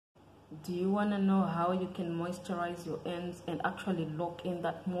Do you want to know how you can moisturize your ends and actually lock in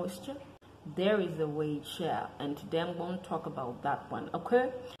that moisture? There is a way, Shea, and today I'm going to talk about that one,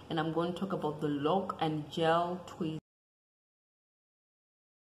 okay? And I'm going to talk about the lock and gel twist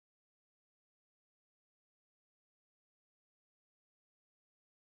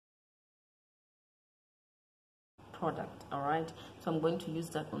product. All right, so I'm going to use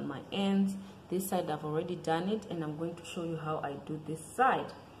that on my ends. This side I've already done it, and I'm going to show you how I do this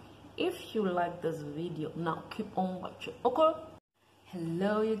side. If you like this video, now keep on watching, okay?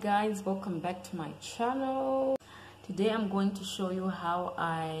 Hello you guys, welcome back to my channel. Today I'm going to show you how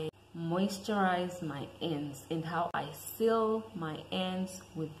I moisturize my ends and how I seal my ends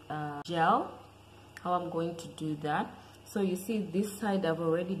with gel, how I'm going to do that. So you see this side I've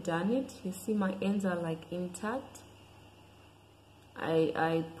already done it. You see my ends are like intact.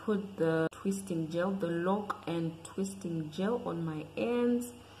 I put the twisting gel, the lock and twisting gel on my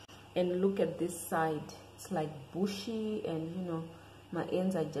ends, and look at this side, it's like bushy, and you know my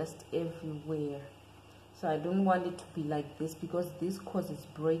ends are just everywhere. So I don't want it to be like this because this causes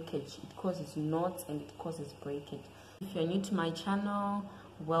breakage, it causes knots and it causes breakage. If you're new to my channel,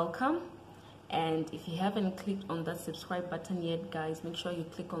 welcome. And if you haven't clicked on that subscribe button yet, guys, make sure you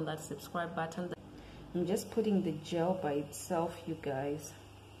click on that subscribe button. I'm just putting the gel by itself, you guys,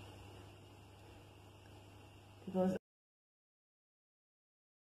 because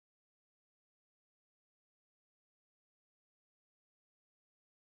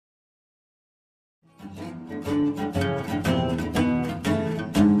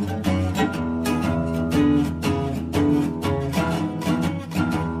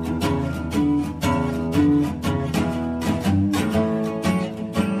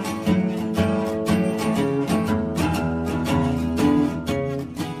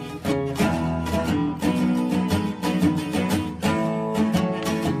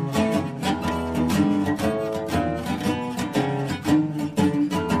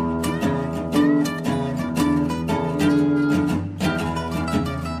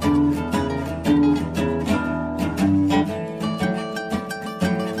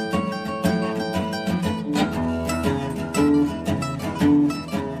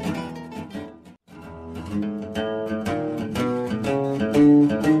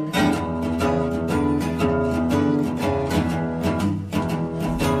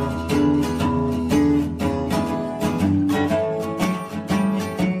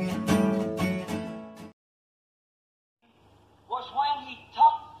was when he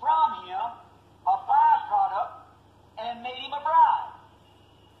took from him a byproduct and made him a bride.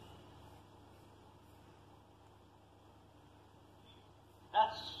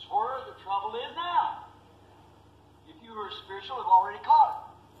 That's where the trouble is now. If you were spiritual, you've already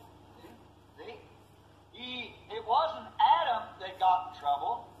caught it. See? It wasn't Adam that got in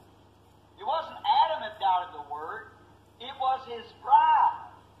trouble. It wasn't Adam that doubted the Word. It was his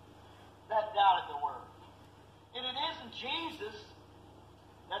bride that doubted the Word. And it isn't Jesus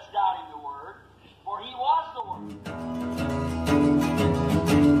that's doubting the Word, for he was the Word.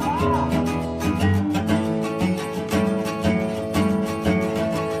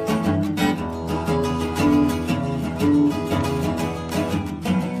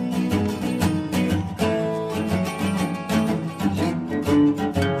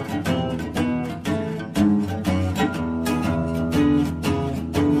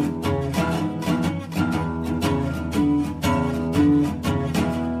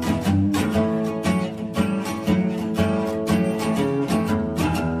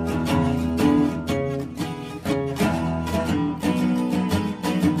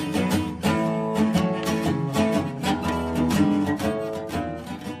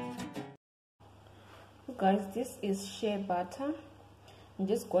 guys, this is shea butter. I'm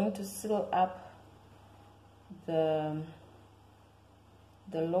just going to seal up the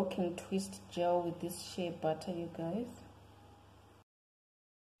locking twist gel with this shea butter, you guys.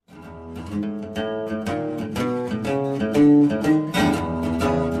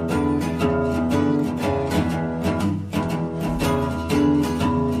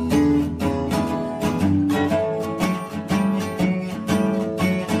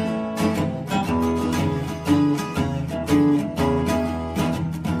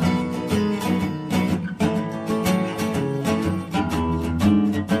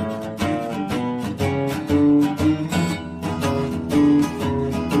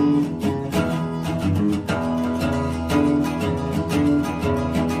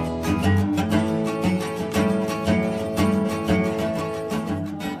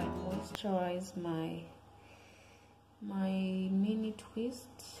 My mini twist.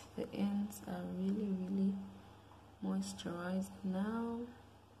 The ends are really moisturized now.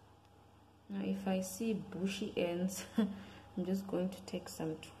 if I see bushy ends, I'm just going to take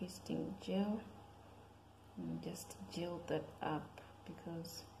some twisting gel and just gel that up,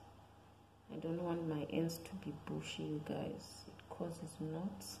 because I don't want my ends to be bushy, you guys. It causes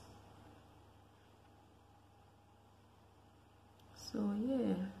knots. So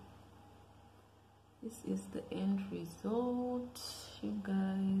yeah, this is the end result, you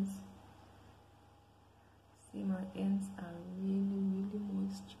guys. See, my ends are really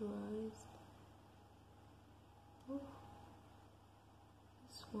moisturized. Oh,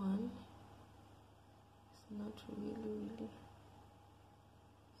 this one is not really,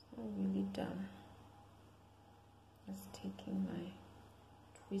 it's not really done. Just taking my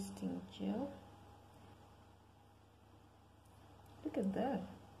twisting gel. Look at that.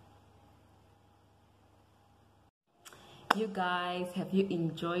 You guys, have you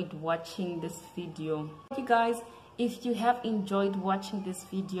enjoyed watching this video? You guys, if you have enjoyed watching this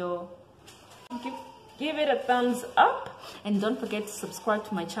video, give it a thumbs up, and don't forget to subscribe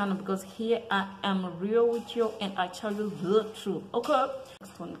to my channel, because here I am real with you and I tell you the truth. Okay,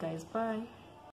 next one, guys. Bye.